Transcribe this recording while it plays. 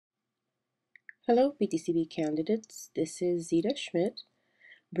Hello, PTCB candidates. This is Zita Schmidt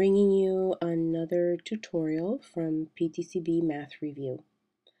bringing you another tutorial from PTCB Math Review.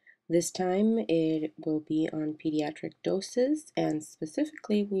 This time it will be on pediatric doses, and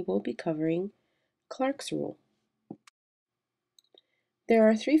specifically we will be covering Clarke's rule. There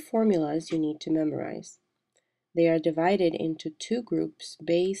are three formulas you need to memorize. They are divided into two groups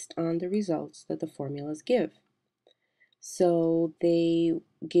based on the results that the formulas give. So they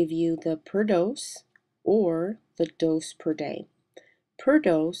give you the per dose or the dose per day. Per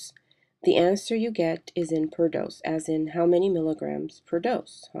dose, the answer you get is in per dose, as in how many milligrams per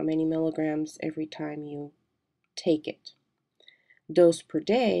dose, how many milligrams every time you take it. Dose per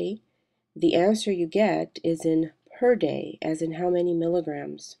day, the answer you get is in per day, as in how many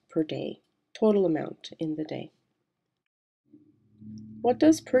milligrams per day, total amount in the day. What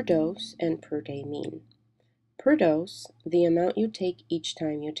does per dose and per day mean? Per dose, the amount you take each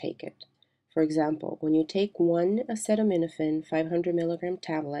time you take it. For example, when you take one acetaminophen 500 milligram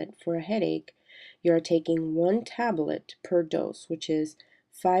tablet for a headache, you are taking one tablet per dose, which is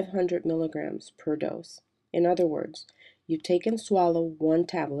 500 milligrams per dose. In other words, you take and swallow one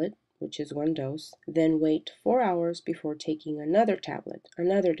tablet, which is one dose, then wait 4 hours before taking another tablet,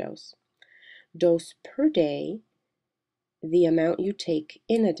 another dose. Dose per day, the amount you take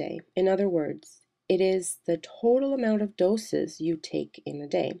in a day. In other words, it is the total amount of doses you take in a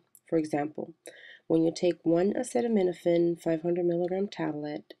day. For example, when you take one acetaminophen 500 milligram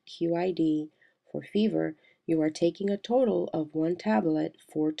tablet, QID, for fever, you are taking a total of one tablet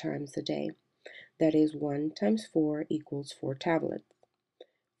 4 times a day. That is 1 times 4 equals 4 tablets.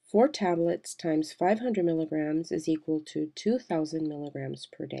 4 tablets times 500 milligrams is equal to 2,000 milligrams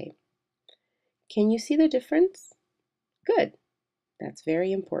per day. Can you see the difference? Good. That's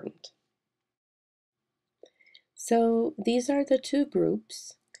very important. So these are the two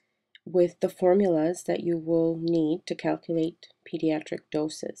groups with the formulas that you will need to calculate pediatric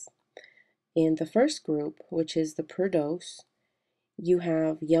doses. In the first group, which is the per dose, you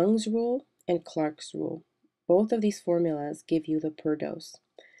have Young's rule and Clarke's rule. Both of these formulas give you the per dose.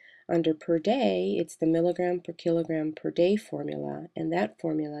 Under per day, it's the milligram per kilogram per day formula, and that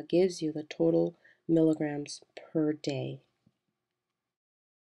formula gives you the total milligrams per day.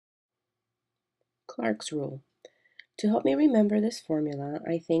 Clarke's rule. To help me remember this formula,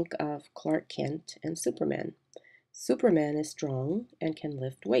 I think of Clark Kent and Superman. Superman is strong and can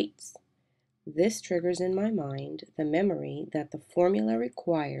lift weights. This triggers in my mind the memory that the formula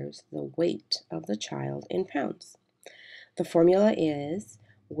requires the weight of the child in pounds. The formula is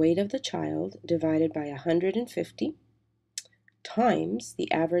weight of the child divided by 150 times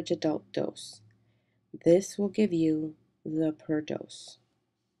the average adult dose. This will give you the per dose.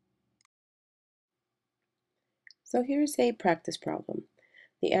 So here's a practice problem.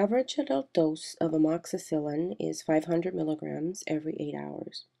 The average adult dose of amoxicillin is 500 milligrams every 8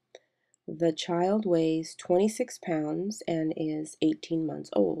 hours. The child weighs 26 pounds and is 18 months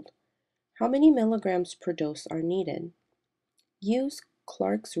old. How many milligrams per dose are needed? Use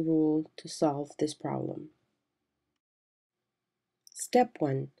Clarke's rule to solve this problem. Step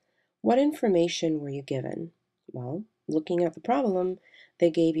 1. What information were you given? Well, looking at the problem, they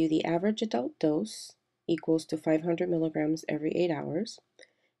gave you the average adult dose equals to 500 milligrams every 8 hours,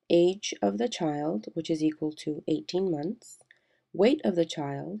 age of the child, which is equal to 18 months, weight of the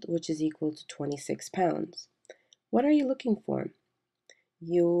child, which is equal to 26 pounds. What are you looking for?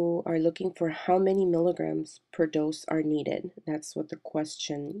 You are looking for how many milligrams per dose are needed. That's what the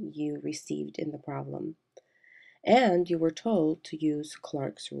question you received in the problem. And you were told to use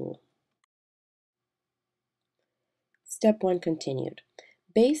Clarke's rule. Step 1 continued.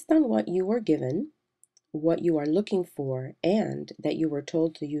 Based on what you were given, what you are looking for, and that you were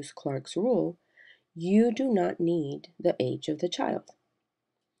told to use Clarke's rule, you do not need the age of the child.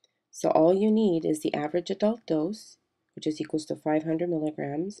 So all you need is the average adult dose, which is equals to 500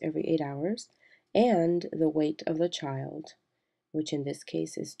 milligrams every 8 hours, and the weight of the child, which in this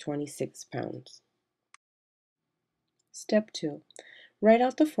case is 26 pounds. Step 2. Write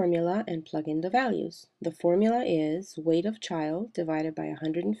out the formula and plug in the values. The formula is weight of child divided by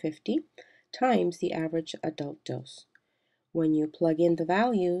 150 times the average adult dose. When you plug in the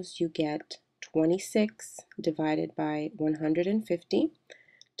values, you get 26 divided by 150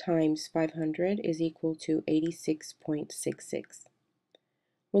 times 500 is equal to 86.66.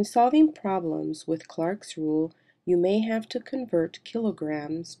 When solving problems with Clarke's rule, you may have to convert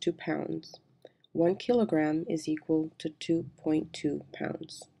kilograms to pounds. 1 kilogram is equal to 2.2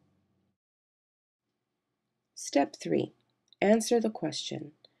 pounds. Step 3. Answer the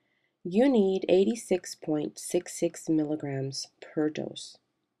question. You need 86.66 milligrams per dose.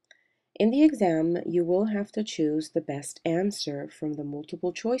 In the exam, you will have to choose the best answer from the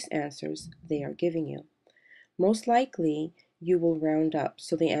multiple choice answers they are giving you. Most likely, you will round up,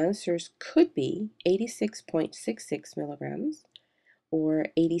 so the answers could be 86.66 milligrams, or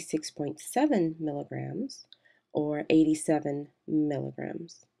 86.7 milligrams, or 87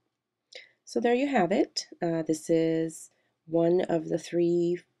 milligrams. So there you have it. This is one of the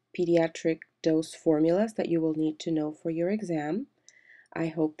 3 pediatric dose formulas that you will need to know for your exam. I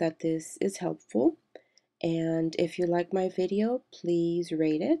hope that this is helpful, and if you like my video, please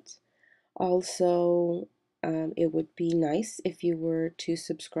rate it. Also, it would be nice if you were to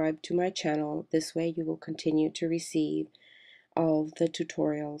subscribe to my channel. This way you will continue to receive all the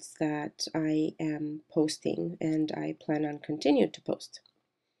tutorials that I am posting, and I plan on continue to post.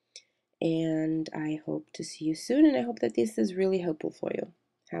 And I hope to see you soon, and I hope that this is really helpful for you.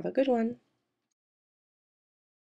 Have a good one.